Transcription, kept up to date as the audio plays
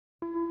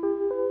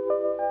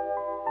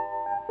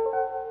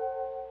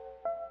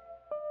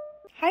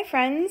Hi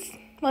friends,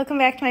 welcome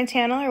back to my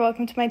channel, or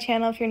welcome to my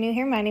channel if you're new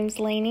here. My name's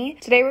Lainey.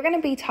 Today we're going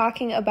to be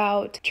talking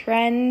about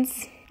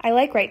trends I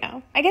like right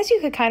now. I guess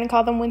you could kind of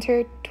call them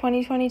winter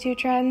 2022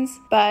 trends,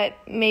 but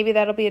maybe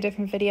that'll be a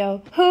different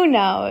video. Who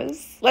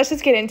knows? Let's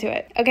just get into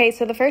it. Okay,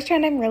 so the first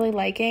trend I'm really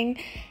liking,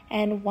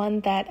 and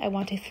one that I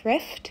want to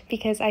thrift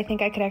because I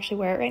think I could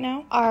actually wear it right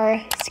now,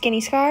 are skinny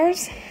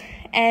scarves.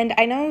 And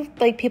I know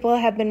people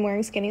have been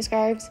wearing skinny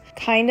scarves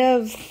kind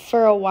of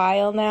for a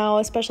while now,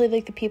 especially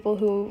the people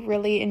who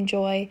really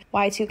enjoy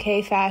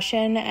Y2K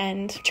fashion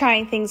and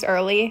trying things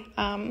earlier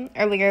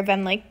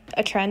than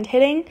a trend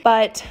hitting.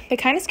 But the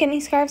kind of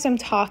skinny scarves I'm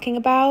talking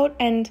about,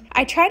 and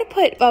I try to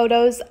put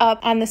photos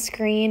up on the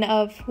screen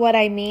of what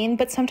I mean,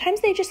 but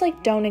sometimes they just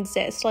don't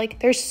exist.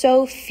 There's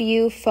so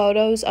few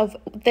photos of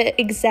the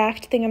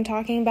exact thing I'm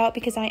talking about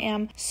because I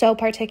am so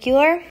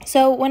particular.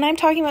 So when I'm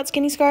talking about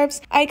skinny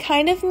scarves, I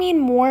kind of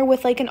mean more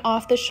with an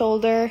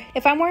off-the-shoulder.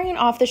 If I'm wearing an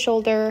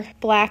off-the-shoulder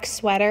black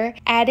sweater,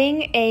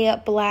 adding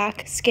a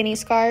black skinny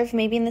scarf,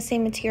 maybe in the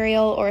same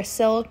material or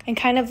silk, and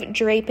kind of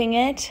draping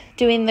it,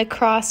 doing the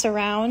cross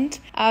around.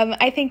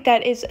 I think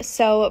that is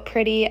so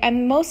pretty.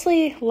 I'm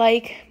mostly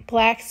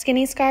black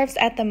skinny scarves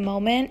at the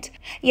moment.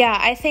 Yeah,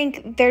 I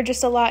think they're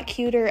just a lot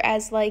cuter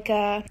as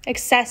a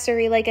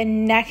accessory, a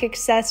neck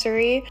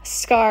accessory,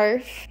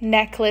 scarf,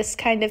 necklace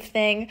kind of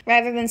thing,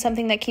 rather than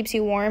something that keeps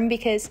you warm.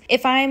 Because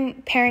if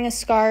I'm pairing a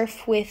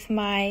scarf with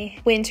my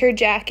winter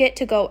jacket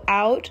to go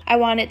out, I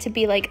want it to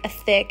be a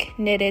thick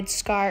knitted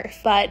scarf.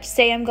 But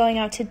say I'm going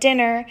out to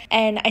dinner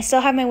and I still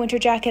have my winter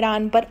jacket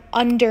on, but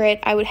under it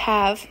I would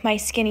have my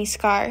skinny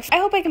scarf. I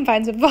hope I can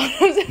find some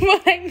photos of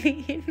what I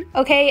mean.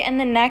 Okay, and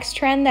the next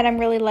trend that I'm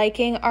really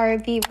liking are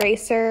the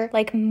racer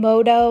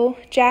moto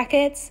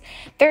jackets.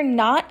 They're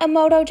not a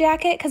moto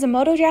jacket because a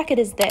moto jacket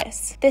is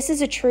this. This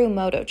is a true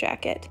moto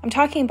jacket. I'm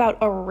talking about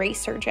a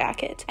racer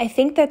jacket. I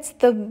think that's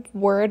the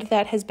word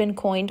that has been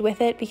coined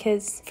with it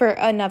because for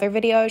another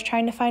video I was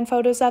trying to find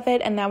photos of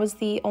it and that was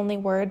the only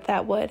word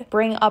that would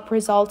bring up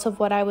results of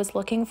what I was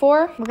looking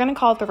for. We're gonna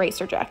call it the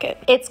racer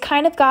jacket. It's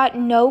kind of got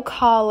no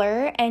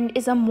collar and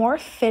is a more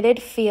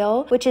fitted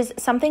feel, which is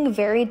something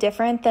very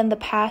different than the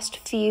past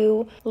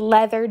few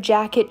leather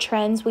jacket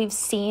trends we've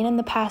seen in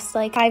the past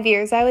 5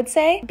 years, I would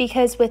say,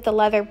 because with the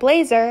leather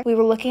blazer we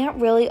were looking at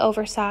really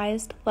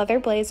oversized leather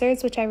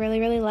blazers, which I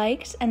really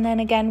liked, and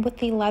then again with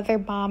the leather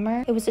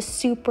bomber it was a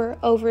super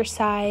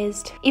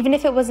oversized, even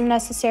if it wasn't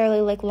necessarily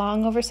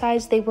long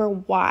oversized, they were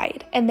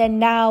wide. And then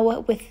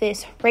now with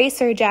this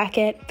racer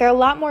jacket, they're a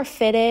lot more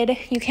fitted.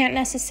 You can't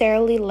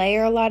necessarily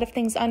layer a lot of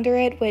things under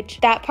it, which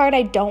that part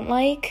I don't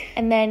like.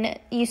 And then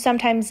you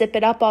sometimes zip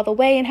it up all the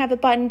way and have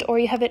it buttoned, or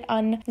you have it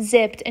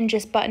unzipped and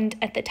just buttoned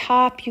at the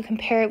top. You can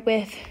pair it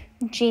with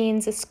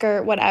jeans, a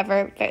skirt,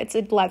 whatever. It's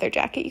a leather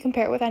jacket. You can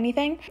pair it with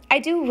anything. I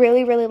do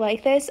really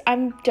like this.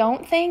 I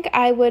don't think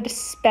I would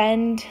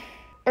spend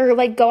or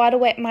go out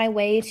of my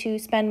way to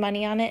spend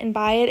money on it and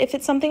buy it. If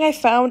it's something I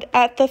found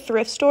at the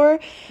thrift store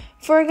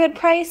for a good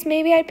price,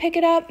 maybe I'd pick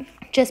it up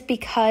just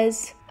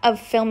because of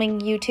filming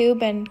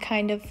YouTube and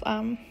kind of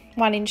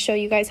wanting to show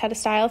you guys how to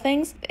style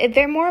things.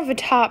 They're more of a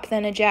top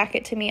than a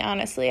jacket to me,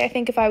 honestly. I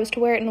think if I was to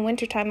wear it in the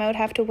wintertime, I would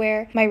have to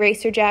wear my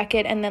racer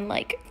jacket and then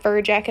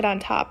fur jacket on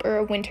top or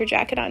a winter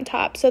jacket on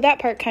top. So that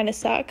part kind of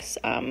sucks.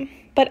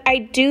 But I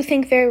do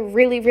think they're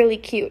really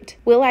cute.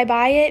 Will I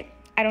buy it?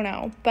 I don't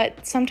know,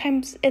 but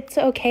sometimes it's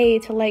okay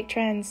to like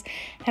trends,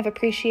 have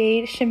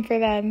appreciation for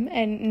them,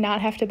 and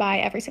not have to buy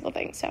every single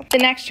thing. So the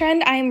next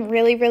trend I'm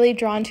really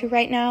drawn to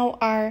right now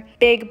are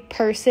big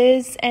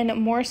purses, and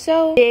more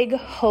so big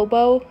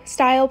hobo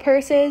style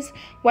purses.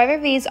 Whether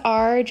these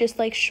are just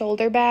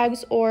shoulder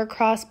bags or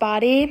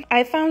crossbody,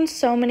 I found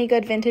so many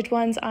good vintage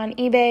ones on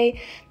eBay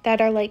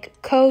that are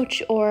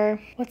Coach, or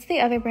what's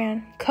the other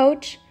brand?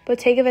 Coach,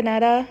 Bottega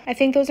Veneta. I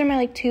think those are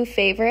my two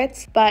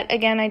favorites, but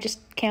again, I just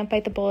can't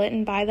bite the bullet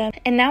and buy them.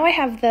 And now I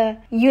have the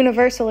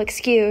universal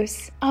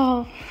excuse,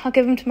 oh, I'll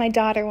give them to my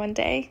daughter one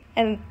day.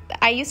 And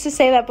I used to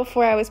say that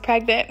before I was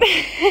pregnant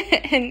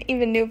and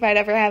even knew if I'd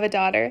ever have a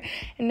daughter.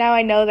 And now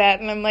I know that,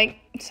 and I'm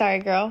sorry,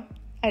 girl.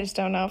 I just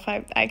don't know if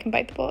I can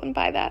bite the bullet and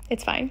buy that.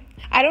 It's fine.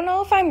 I don't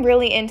know if I'm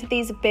really into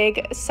these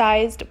big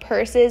sized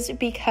purses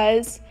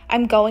because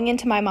I'm going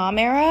into my mom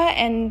era,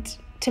 and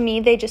to me,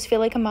 they just feel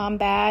like a mom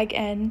bag,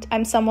 and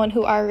I'm someone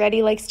who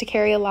already likes to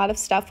carry a lot of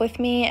stuff with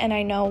me, and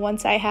I know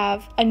once I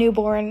have a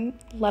newborn,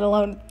 let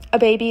alone a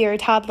baby or a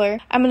toddler,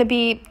 I'm going to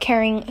be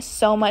carrying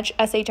so much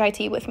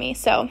SHIT with me.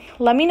 So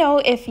let me know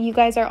if you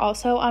guys are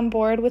also on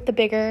board with the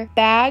bigger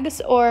bags,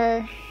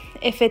 or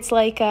if it's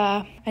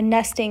a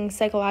nesting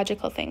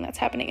psychological thing that's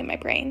happening in my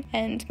brain.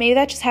 And maybe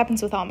that just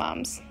happens with all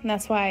moms, and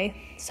that's why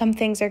some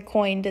things are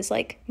coined as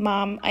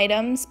mom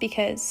items,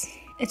 because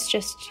it's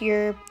just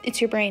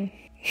it's your brain.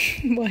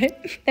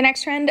 What? The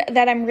next trend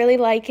that I'm really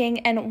liking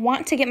and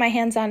want to get my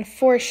hands on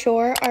for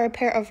sure are a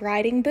pair of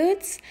riding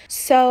boots.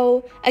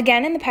 So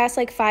again, in the past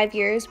like 5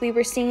 years, we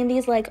were seeing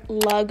these like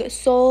lug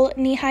sole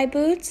knee-high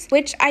boots,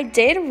 which I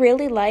did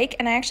really like,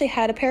 and I actually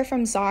had a pair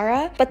from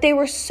Zara, but they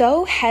were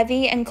so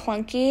heavy and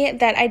clunky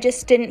that I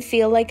just didn't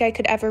feel like I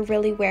could ever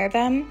really wear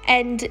them.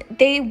 And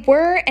they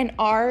were and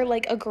are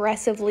like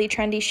aggressively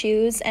trendy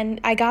shoes,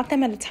 and I got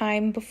them at a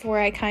time before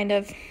I kind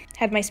of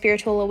had my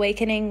spiritual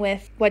awakening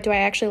with what do I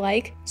actually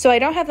like. So I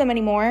don't have them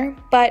anymore,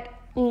 but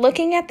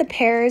looking at the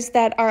pairs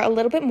that are a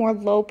little bit more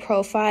low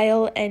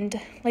profile and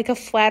like a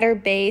flatter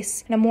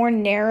base and a more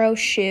narrow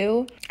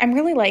shoe, I'm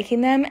really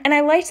liking them. And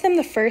I liked them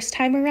the first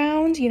time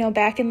around, you know,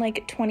 back in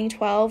like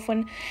 2012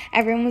 when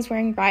everyone was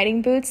wearing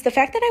riding boots. The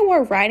fact that I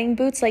wore riding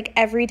boots like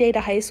every day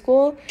to high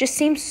school just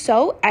seemed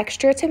so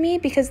extra to me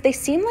because they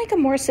seem like a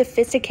more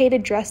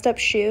sophisticated dressed up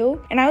shoe.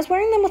 And I was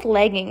wearing them with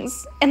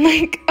leggings and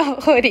like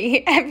a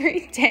hoodie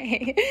every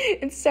day.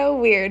 It's so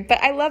weird,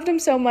 but I loved them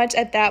so much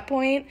at that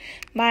point.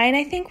 Mine,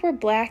 I think, were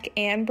black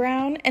and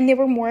brown, and they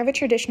were more of a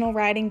traditional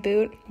riding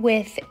boot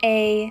with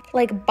a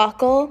like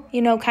buckle,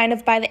 you know, kind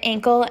of by the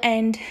ankle,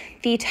 and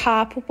the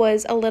top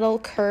was a little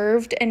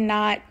curved and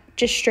not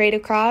just straight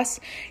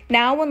across.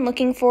 Now when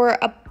looking for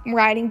a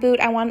riding boot,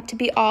 I want it to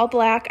be all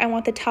black. I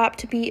want the top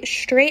to be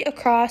straight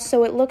across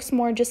so it looks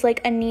more just like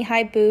a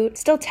knee-high boot.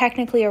 Still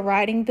technically a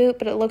riding boot,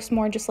 but it looks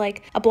more just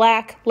like a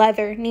black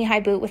leather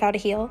knee-high boot without a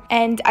heel.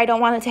 And I don't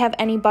want it to have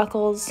any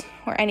buckles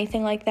or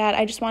anything like that.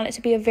 I just want it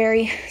to be a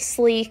very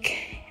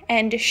sleek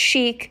and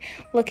chic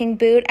looking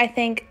boot. I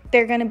think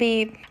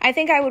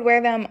I would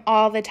wear them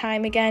all the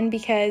time again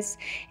because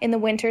in the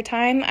winter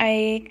time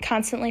I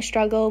constantly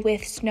struggle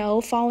with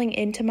snow falling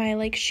into my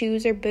like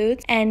shoes or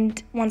boots,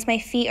 and once my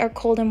feet are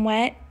cold and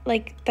wet,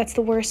 like that's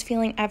the worst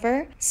feeling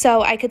ever.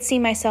 So I could see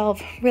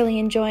myself really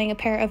enjoying a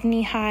pair of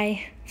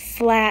knee-high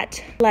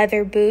flat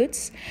leather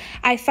boots.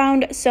 I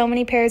found so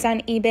many pairs on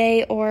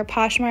eBay or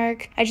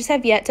Poshmark. I just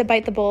have yet to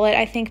bite the bullet,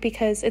 I think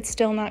because it's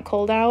still not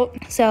cold out.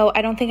 So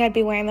I don't think I'd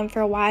be wearing them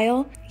for a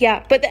while.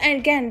 Yeah, but and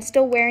again,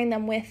 still wearing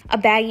them with a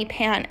baggy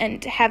pant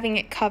and having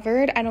it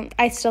covered.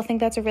 I still think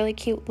that's a really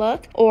cute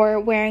look. Or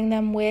wearing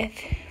them with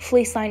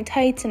fleece lined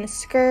tights and a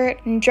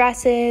skirt and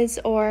dresses,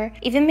 or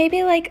even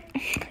maybe like,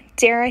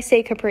 dare I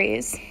say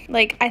capris.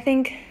 Like I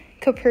think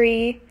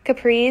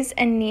capris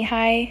and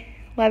knee-high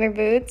leather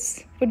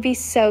boots would be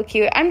so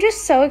cute. I'm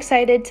just so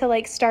excited to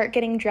like start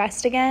getting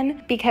dressed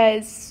again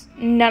because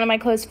none of my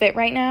clothes fit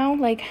right now.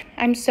 Like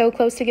I'm so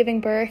close to giving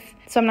birth,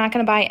 so I'm not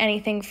going to buy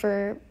anything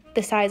for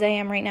the size I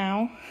am right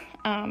now.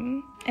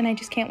 And I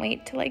just can't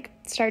wait to like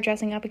start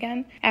dressing up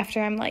again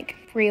after I'm like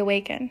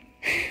reawakened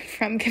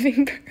from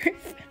giving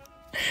birth.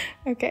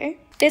 Okay.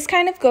 This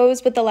kind of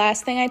goes with the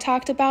last thing I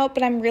talked about,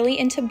 but I'm really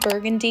into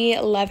burgundy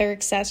leather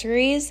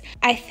accessories.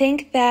 I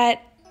think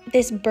that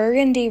this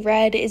burgundy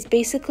red is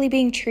basically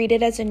being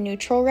treated as a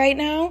neutral right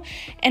now,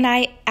 and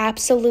I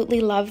absolutely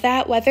love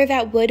that. Whether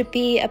that would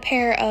be a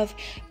pair of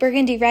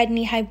burgundy red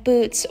knee-high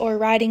boots or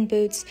riding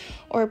boots,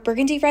 or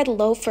burgundy red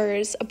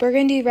loafers, a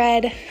burgundy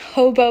red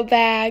hobo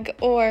bag,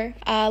 or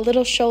a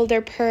little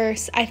shoulder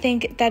purse, I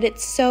think that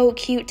it's so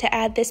cute to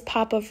add this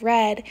pop of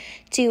red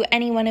to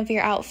any one of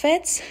your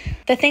outfits.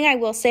 The thing I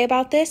will say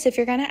about this, if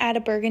you're going to add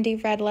a burgundy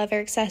red leather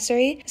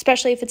accessory,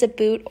 especially if it's a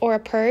boot or a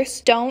purse,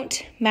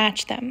 don't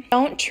match them.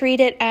 Don't treat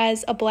it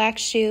as a black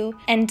shoe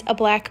and a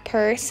black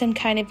purse and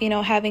kind of, you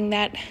know, having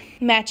that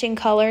matching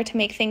color to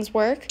make things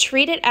work.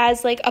 Treat it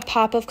as like a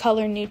pop of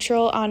color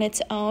neutral on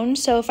its own.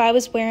 So if I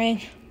was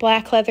wearing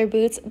black leather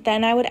boots,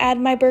 then I would add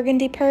my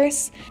burgundy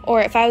purse.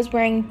 Or if I was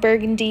wearing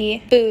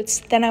burgundy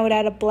boots, then I would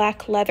add a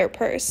black leather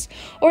purse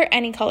or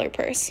any color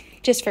purse,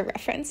 just for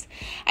reference.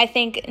 I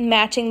think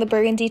matching the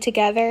burgundy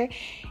together,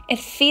 it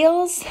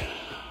feels,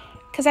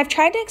 because I've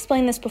tried to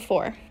explain this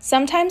before.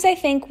 Sometimes I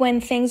think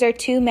when things are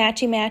too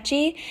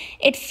matchy-matchy,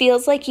 it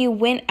feels like you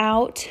went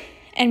out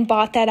and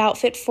bought that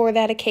outfit for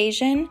that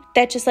occasion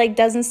that just like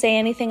doesn't say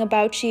anything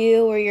about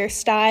you or your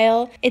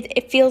style.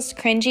 It feels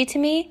cringy to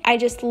me. I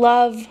just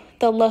love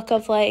the look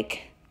of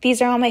like,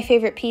 these are all my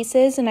favorite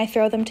pieces and I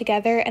throw them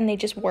together and they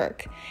just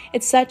work.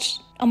 It's such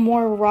a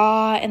more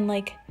raw and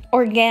like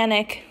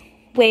organic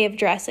way of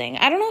dressing.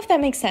 I don't know if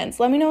that makes sense.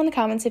 Let me know in the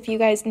comments if you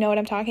guys know what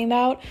I'm talking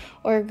about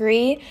or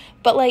agree.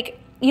 But like,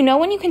 you know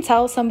when you can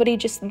tell somebody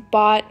just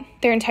bought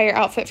their entire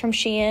outfit from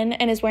Shein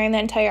and is wearing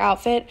that entire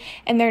outfit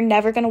and they're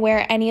never going to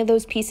wear any of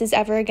those pieces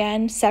ever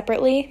again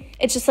separately?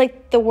 It's just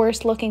like the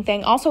worst looking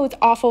thing. Also, it's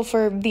awful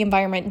for the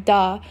environment,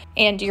 duh,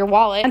 and your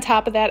wallet. On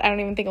top of that, I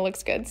don't even think it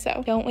looks good,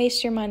 so don't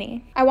waste your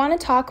money. I want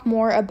to talk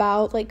more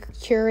about like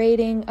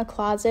curating a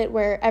closet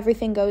where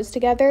everything goes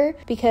together,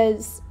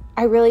 because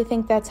I really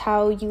think that's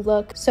how you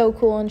look so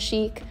cool and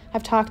chic.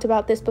 I've talked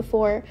about this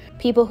before.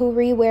 People who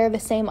rewear the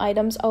same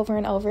items over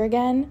and over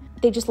again,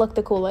 they just look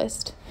the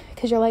coolest.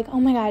 Because you're like, oh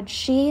my God,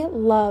 she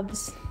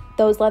loves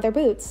those leather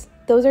boots.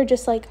 Those are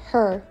just like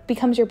her,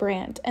 becomes your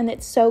brand. And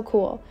it's so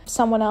cool.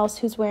 Someone else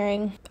who's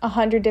wearing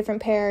 100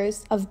 different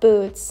pairs of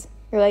boots,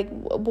 you're like,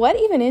 what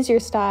even is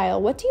your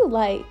style? What do you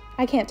like?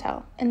 I can't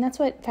tell. And that's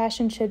what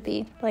fashion should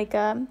be, like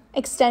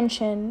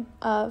extension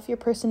of your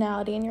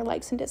personality and your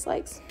likes and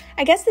dislikes.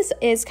 I guess this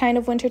is kind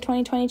of winter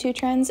 2022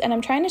 trends, and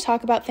I'm trying to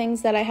talk about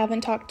things that I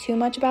haven't talked too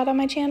much about on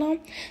my channel.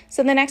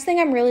 So the next thing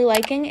I'm really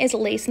liking is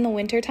lace in the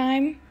winter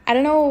time. I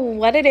don't know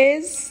what it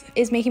is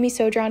making me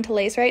so drawn to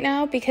lace right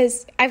now,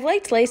 because I've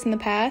liked lace in the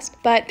past,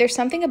 but there's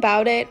something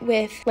about it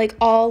with like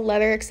all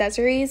leather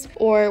accessories,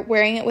 or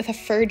wearing it with a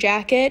fur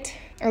jacket,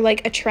 or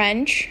like a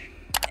trench,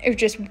 or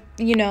just,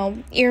 you know,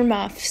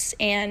 earmuffs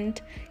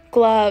and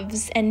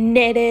gloves and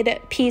knitted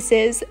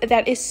pieces.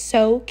 That is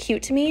so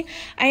cute to me.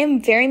 I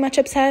am very much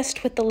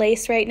obsessed with the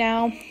lace right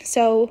now.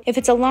 So if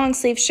it's a long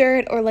sleeve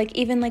shirt, or like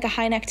even like a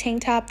high neck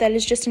tank top that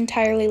is just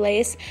entirely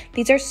lace,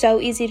 these are so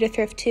easy to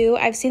thrift too.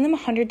 I've seen them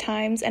 100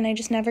 times and I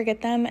just never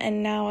get them,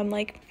 and now I'm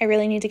like, I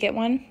really need to get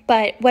one.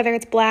 But whether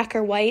it's black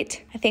or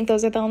white, I think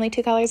those are the only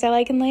two colors I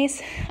like in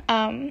lace.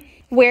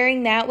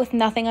 Wearing that with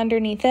nothing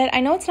underneath it, I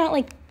know it's not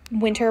like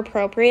winter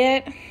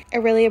appropriate,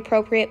 a really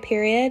appropriate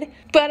period,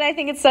 but I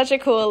think it's such a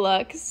cool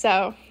look,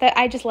 so that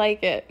I just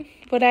like it.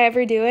 Would I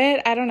ever do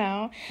it? I don't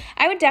know.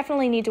 I would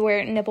definitely need to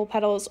wear nipple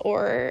petals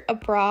or a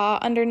bra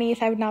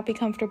underneath. I would not be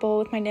comfortable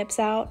with my nips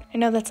out. I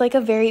know that's like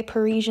a very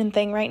Parisian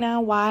thing right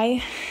now.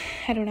 Why?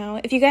 I don't know.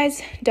 If you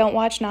guys don't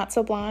watch Not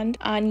So Blonde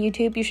on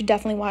YouTube, you should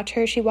definitely watch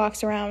her. She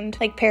walks around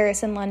like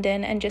Paris and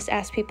London and just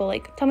asks people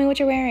like, tell me what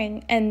you're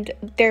wearing. And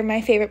they're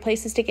my favorite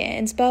places to get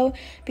inspo,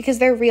 because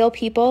they're real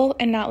people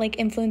and not like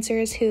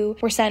influencers who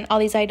were sent all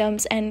these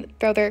items and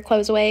throw their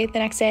clothes away the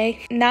next day.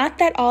 Not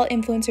that all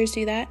influencers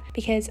do that,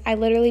 because I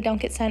literally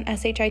don't get sent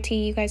SHIT.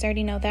 You guys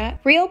already know that.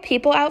 Real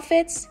people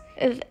outfits,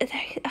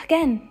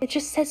 again, it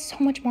just says so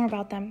much more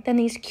about them than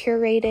these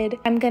curated,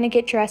 I'm gonna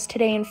get dressed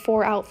today in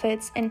 4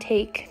 outfits and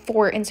take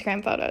 4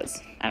 Instagram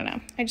photos. I don't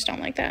know. I just don't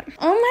like that.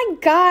 Oh my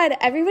God.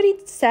 Everybody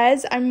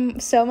says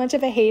I'm so much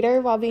of a hater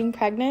while being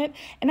pregnant,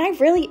 and I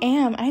really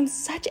am. I'm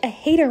such a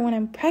hater when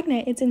I'm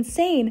pregnant. It's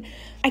insane.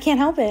 I can't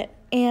help it.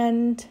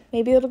 And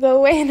maybe it'll go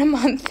away in a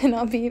month and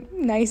I'll be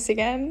nice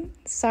again.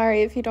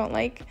 Sorry if you don't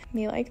like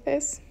me like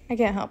this. I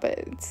can't help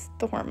it. It's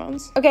the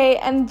hormones. Okay,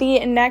 and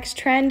the next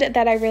trend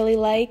that I really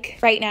like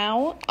right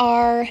now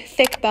are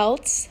thick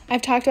belts.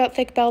 I've talked about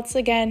thick belts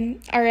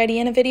again already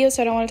in a video,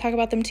 so I don't want to talk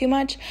about them too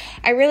much.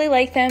 I really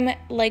like them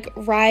like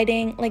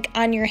riding like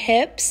on your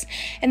hips,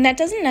 and that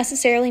doesn't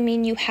necessarily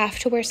mean you have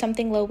to wear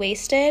something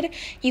low-waisted.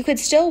 You could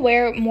still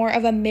wear more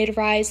of a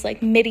mid-rise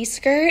like midi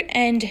skirt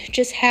and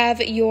just have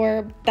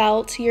your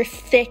belt, your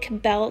thick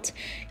belt,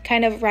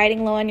 kind of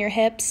riding low on your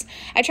hips.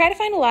 I try to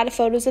find a lot of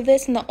photos of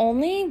this, and the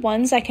only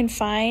ones I can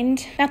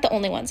find, not the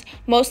only ones,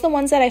 most of the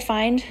ones that I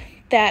find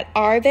that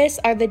are this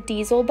are the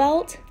diesel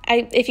belt.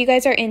 If you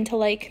guys are into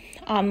like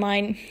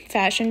online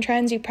fashion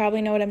trends, you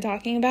probably know what I'm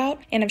talking about,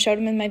 and I've showed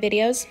them in my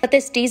videos. But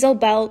this diesel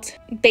belt,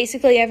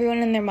 basically everyone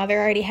and their mother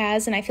already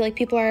has, and I feel like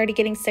people are already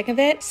getting sick of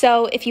it.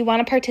 So if you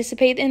want to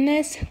participate in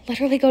this,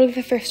 literally go to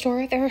the thrift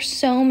store. There are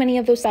so many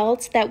of those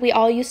belts that we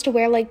all used to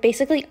wear like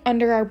basically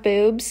under our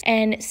boobs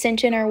and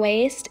cinch in our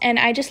waist, and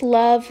I just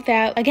love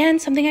that. Again,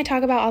 something I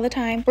talk about all the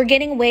time. We're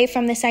getting away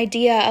from this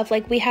idea of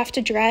like we have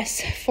to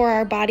dress for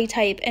our body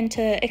type and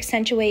to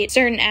accentuate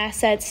certain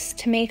assets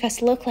to make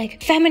us look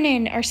like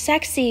feminine or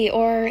sexy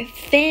or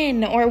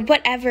thin or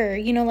whatever,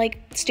 you know, like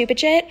stupid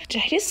shit.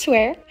 Did I just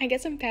swear? I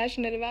guess I'm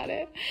passionate about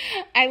it.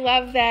 I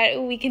love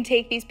that we can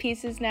take these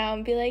pieces now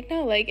and be like,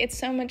 no, like it's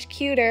so much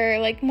cuter,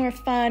 like more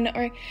fun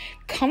or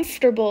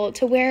comfortable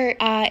to wear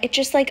it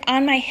just like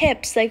on my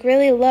hips, like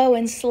really low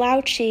and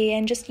slouchy,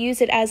 and just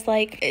use it as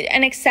like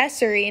an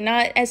accessory,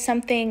 not as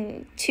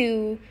something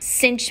to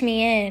cinch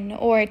me in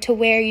or to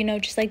wear, you know,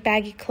 just like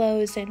baggy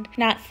clothes and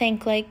not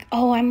think like,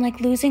 oh, I'm like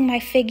losing my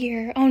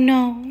figure. Oh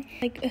no,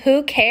 like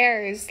who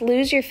cares?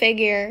 Lose your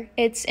figure.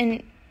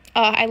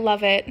 I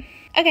love it.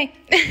 Okay,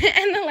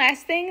 and the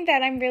last thing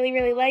that I'm really,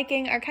 really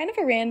liking are kind of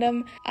a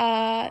random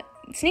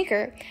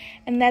sneaker,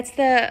 and that's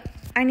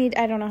I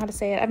don't know how to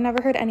say it. I've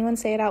never heard anyone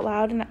say it out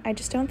loud, and I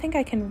just don't think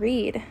I can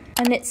read.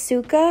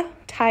 Onitsuka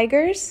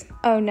Tigers.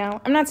 Oh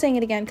no, I'm not saying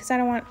it again because I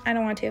don't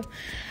want to.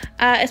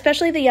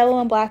 Especially the yellow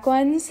and black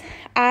ones.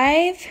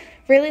 I've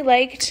really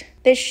liked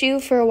this shoe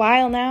for a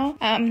while now.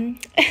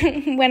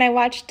 When I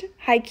watched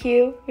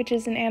Haikyuu, which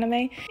is an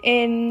anime,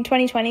 in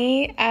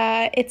 2020,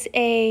 it's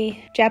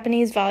a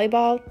Japanese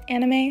volleyball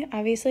anime,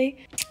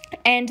 obviously,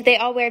 and they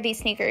all wear these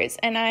sneakers,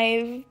 and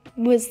I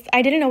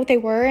didn't know what they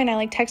were, and I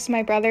like texted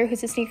my brother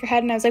who's a sneakerhead,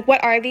 and I was like,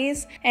 what are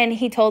these? And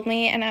he told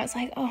me, and I was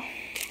like, oh,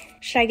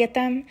 should I get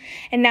them?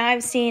 And now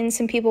I've seen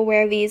some people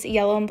wear these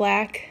yellow and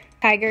black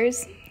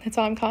tigers. That's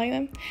all I'm calling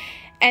them.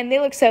 And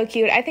they look so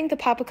cute. I think the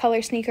pop of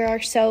color sneaker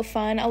are so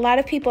fun. A lot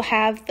of people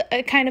have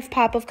a kind of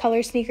pop of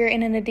color sneaker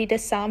in an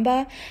Adidas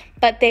Samba,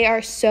 but they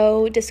are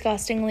so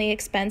disgustingly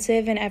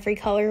expensive in every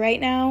color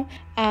right now.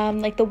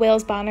 Like the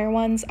Wales Bonner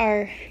ones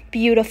are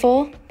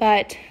beautiful,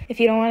 but if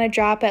you don't want to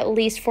drop at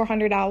least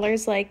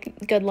 $400,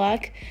 like good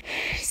luck.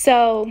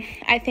 So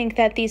I think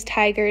that these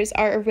tigers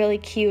are a really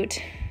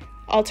cute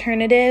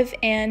alternative,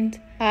 and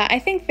I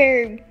think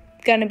they're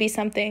gonna be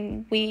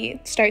something we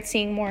start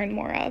seeing more and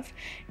more of.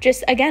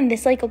 Just again,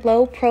 this like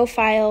low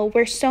profile,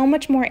 we're so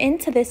much more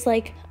into this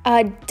like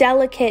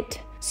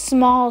delicate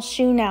small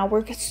shoe now.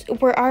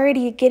 We're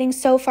already getting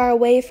so far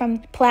away from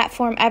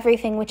platform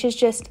everything, which is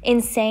just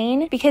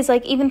insane, because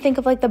like even think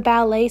of like the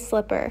ballet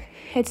slipper.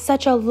 It's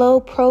such a low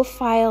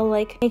profile,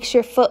 like makes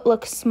your foot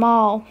look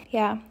small.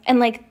 Yeah. And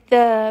like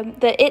the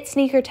It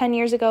sneaker 10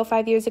 years ago,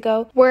 5 years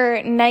ago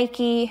were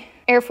Nike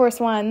Air Force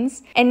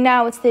Ones, and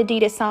now it's the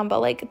Adidas Samba.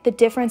 Like the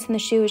difference in the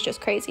shoe is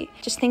just crazy.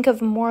 Just think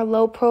of more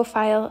low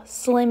profile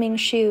slimming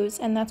shoes,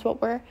 and that's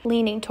what we're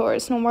leaning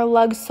towards. No more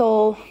lug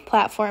sole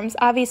platforms.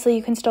 Obviously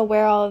you can still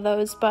wear all of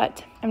those,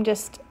 but I'm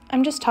just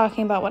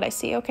talking about what I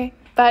see, okay?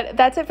 But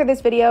that's it for this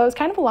video. It's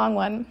kind of a long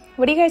one.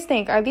 What do you guys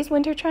think? Are these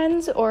winter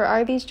trends, or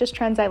are these just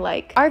trends I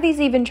like? Are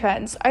these even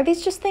trends? Are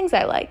these just things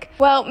I like?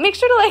 Well, make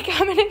sure to like,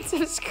 comment, and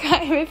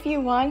subscribe if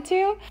you want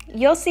to.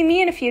 You'll see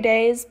me in a few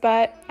days,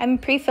 but I'm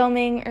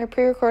pre-filming or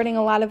pre-recording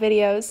a lot of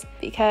videos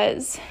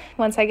because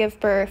once I give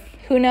birth,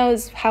 who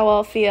knows how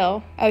I'll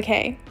feel.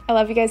 Okay, I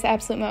love you guys the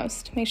absolute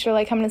most. Make sure to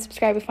like, comment, and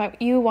subscribe if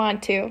you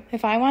want to.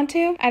 If I want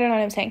to? I don't know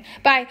what I'm saying.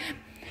 Bye.